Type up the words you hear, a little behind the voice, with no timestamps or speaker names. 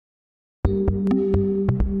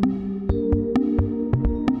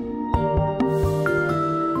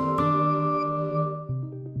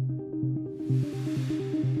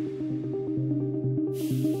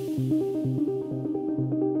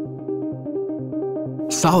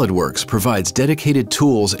Solidworks provides dedicated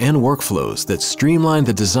tools and workflows that streamline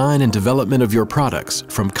the design and development of your products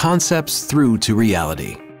from concepts through to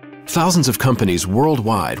reality. Thousands of companies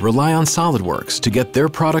worldwide rely on Solidworks to get their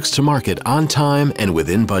products to market on time and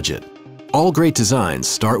within budget. All great designs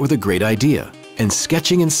start with a great idea, and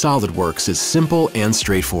sketching in Solidworks is simple and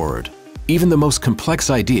straightforward. Even the most complex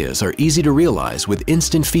ideas are easy to realize with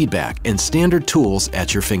instant feedback and standard tools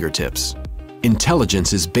at your fingertips.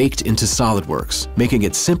 Intelligence is baked into Solidworks, making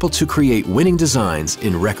it simple to create winning designs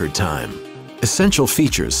in record time. Essential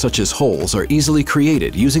features such as holes are easily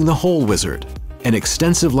created using the Hole Wizard. An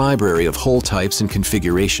extensive library of hole types and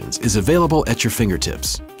configurations is available at your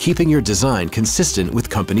fingertips, keeping your design consistent with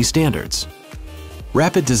company standards.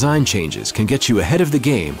 Rapid design changes can get you ahead of the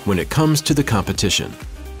game when it comes to the competition.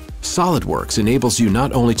 Solidworks enables you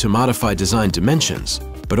not only to modify design dimensions,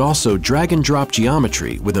 but also drag and drop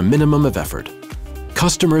geometry with a minimum of effort.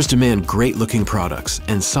 Customers demand great-looking products,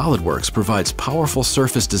 and Solidworks provides powerful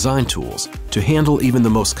surface design tools to handle even the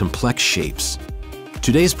most complex shapes.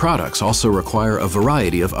 Today's products also require a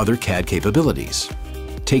variety of other CAD capabilities.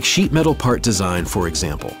 Take sheet metal part design, for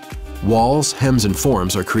example. Walls, hems, and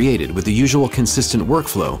forms are created with the usual consistent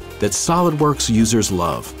workflow that Solidworks users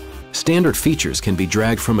love. Standard features can be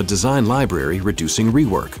dragged from a design library, reducing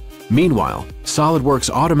rework. Meanwhile, Solidworks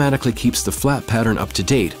automatically keeps the flat pattern up to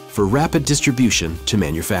date for rapid distribution to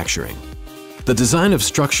manufacturing. The design of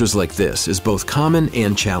structures like this is both common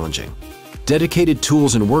and challenging. Dedicated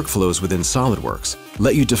tools and workflows within Solidworks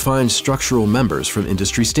let you define structural members from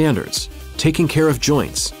industry standards, taking care of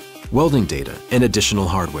joints, welding data, and additional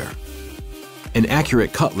hardware. An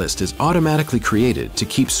accurate cut list is automatically created to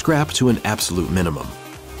keep scrap to an absolute minimum.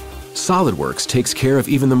 Solidworks takes care of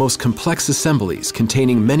even the most complex assemblies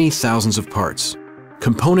containing many thousands of parts.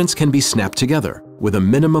 Components can be snapped together with a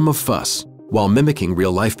minimum of fuss while mimicking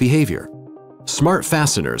real-life behavior. Smart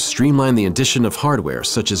fasteners streamline the addition of hardware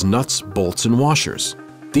such as nuts, bolts, and washers.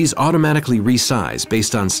 These automatically resize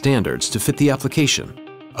based on standards to fit the application.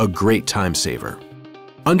 A great time saver.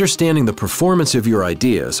 Understanding the performance of your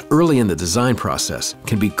ideas early in the design process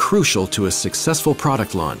can be crucial to a successful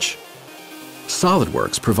product launch.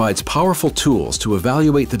 Solidworks provides powerful tools to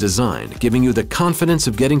evaluate the design, giving you the confidence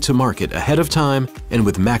of getting to market ahead of time and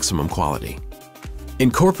with maximum quality.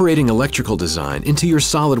 Incorporating electrical design into your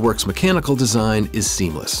Solidworks mechanical design is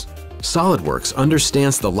seamless. Solidworks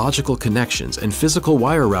understands the logical connections and physical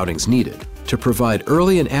wire routings needed to provide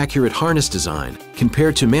early and accurate harness design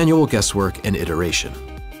compared to manual guesswork and iteration.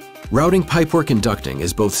 Routing pipework and ducting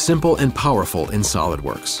is both simple and powerful in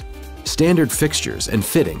Solidworks. Standard fixtures and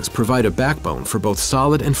fittings provide a backbone for both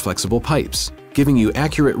solid and flexible pipes, giving you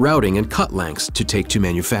accurate routing and cut lengths to take to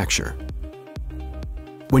manufacture.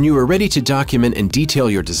 When you are ready to document and detail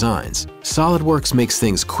your designs, Solidworks makes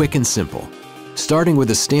things quick and simple. Starting with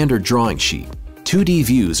a standard drawing sheet, 2D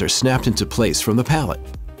views are snapped into place from the palette.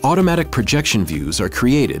 Automatic projection views are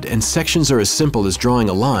created and sections are as simple as drawing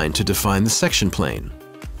a line to define the section plane.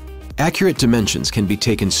 Accurate dimensions can be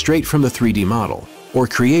taken straight from the 3D model or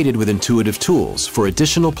created with intuitive tools for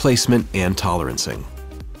additional placement and tolerancing.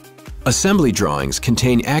 Assembly drawings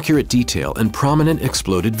contain accurate detail and prominent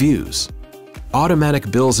exploded views. Automatic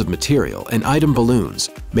bills of material and item balloons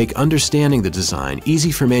make understanding the design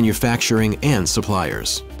easy for manufacturing and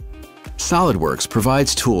suppliers. Solidworks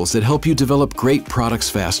provides tools that help you develop great products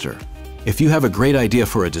faster. If you have a great idea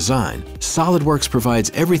for a design, Solidworks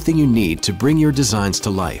provides everything you need to bring your designs to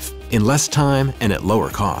life in less time and at lower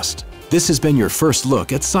cost. This has been your first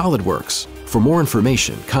look at Solidworks. For more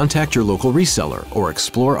information, contact your local reseller or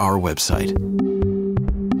explore our website.